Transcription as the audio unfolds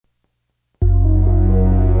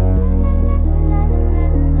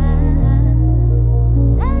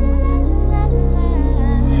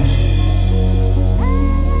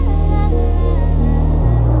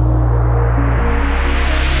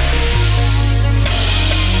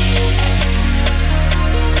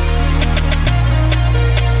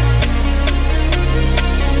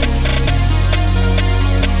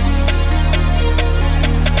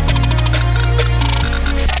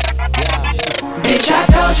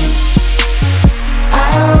you. I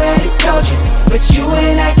already told you, but you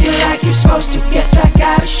ain't acting like you supposed to. Guess I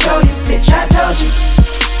gotta show you, bitch, I told you.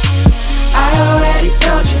 I already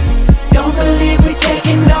told you, don't believe we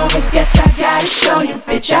taking over. Guess I gotta show you,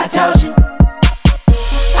 bitch, I told you.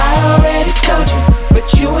 I already told you, but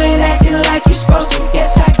you ain't acting like you supposed to.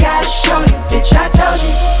 Guess I gotta show you, bitch, I told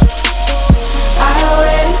you. I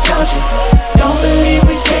already told you, don't believe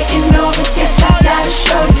we taking over. Guess I gotta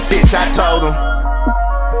show you. Bitch, I told him,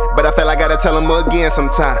 but I feel like I gotta tell him again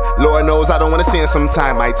sometime. Lord knows I don't wanna see him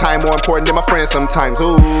sometime. My time more important than my friends sometimes.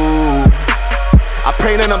 Ooh, I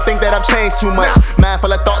pray none of them think that I've changed too much. Mind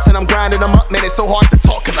full of thoughts and I'm grinding them up. Man, it's so hard to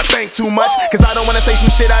talk cause I think too much. Cause I don't wanna say some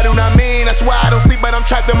shit I do not mean. That's why I don't sleep but I'm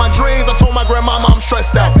trapped in my dreams. I told my grandmama I'm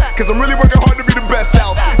stressed out cause I'm really working hard to be the best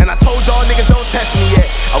out. And I told y'all niggas don't test me yet.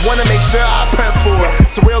 I wanna make sure I prep for it.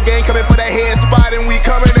 It's a real game coming for that head spot and we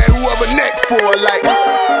coming at whoever neck for. Like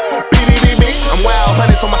BBBB, I'm wild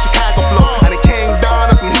hunters on my Chicago flow. I done came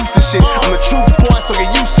down on some Houston shit. I'm the truth boy so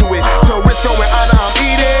get used to it. To Risko and Hona I'm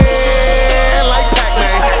eating like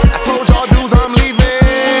Pac-Man. I told y'all dudes I'm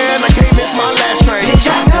leaving. I can't miss my last train. Bitch,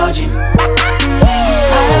 I told you.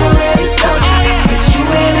 I already told you, but you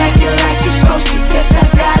ain't acting like you supposed to. Guess I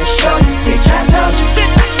gotta show you, bitch, I told you.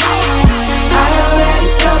 I already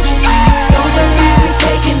told you, don't believe we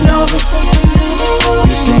taking over.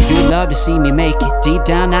 You say you'd love to see me make it. Deep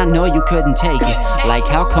down I know you couldn't take it. Like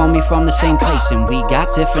how come we from the same place and we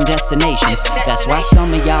got different destinations? That's why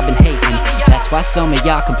some of y'all been hating. That's why some of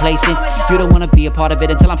y'all complacent. You don't wanna be a part of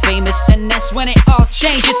it until I'm famous, and that's when it all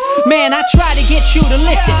changes. Man, I try to get you to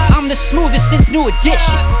listen. I'm the smoothest since New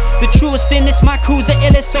Edition. The truest in this, my crew's the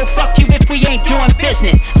illest. So fuck you if we ain't doing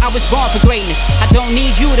business. I was born for greatness, I don't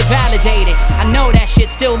need you to validate it. I know that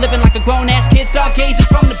shit, still living like a grown ass kid. Stargazing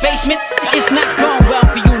from the basement. It's not going well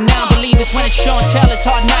for you now, believe us. When it's show and tell, it's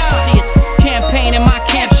hard not to see us. Campaign in my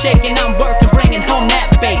camp shaking, I'm working, bringing home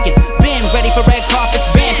that bacon. Been ready for red carpets,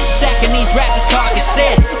 been stacking these rappers'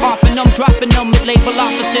 carcasses, offering them, dropping them with label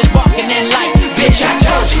officers, walking in like, bitch, I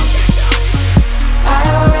told you. I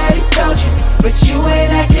already told you, but you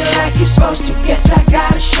ain't acting like you supposed to. Guess I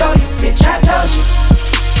gotta show you, bitch, I told you.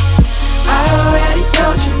 I already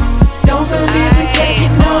told you, don't believe we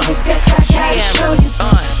taking over. Guess I gotta show you.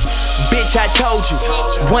 Bitch, I told you,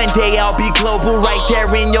 one day I'll be global, right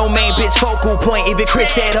there in your main bitch focal point. Even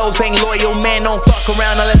Chris said hoes ain't loyal, man, don't fuck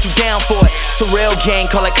around unless you down for it. It's a real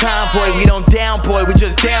gang, call it convoy. We don't down boy, we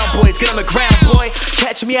just down boys. Get on the ground, boy,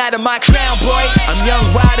 catch me out of my crown, boy. I'm young,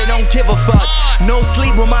 wild, and don't give a fuck. No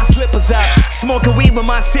sleep with my slippers up, smoking weed with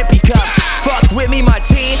my sippy cup. Fuck with me, my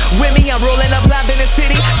team, with me, I'm rolling up live in the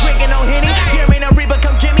city, drinking no Henny. Dear ain't a Reaper,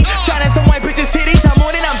 come get me, shining some white bitches' titties. I'm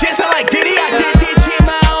more than I'm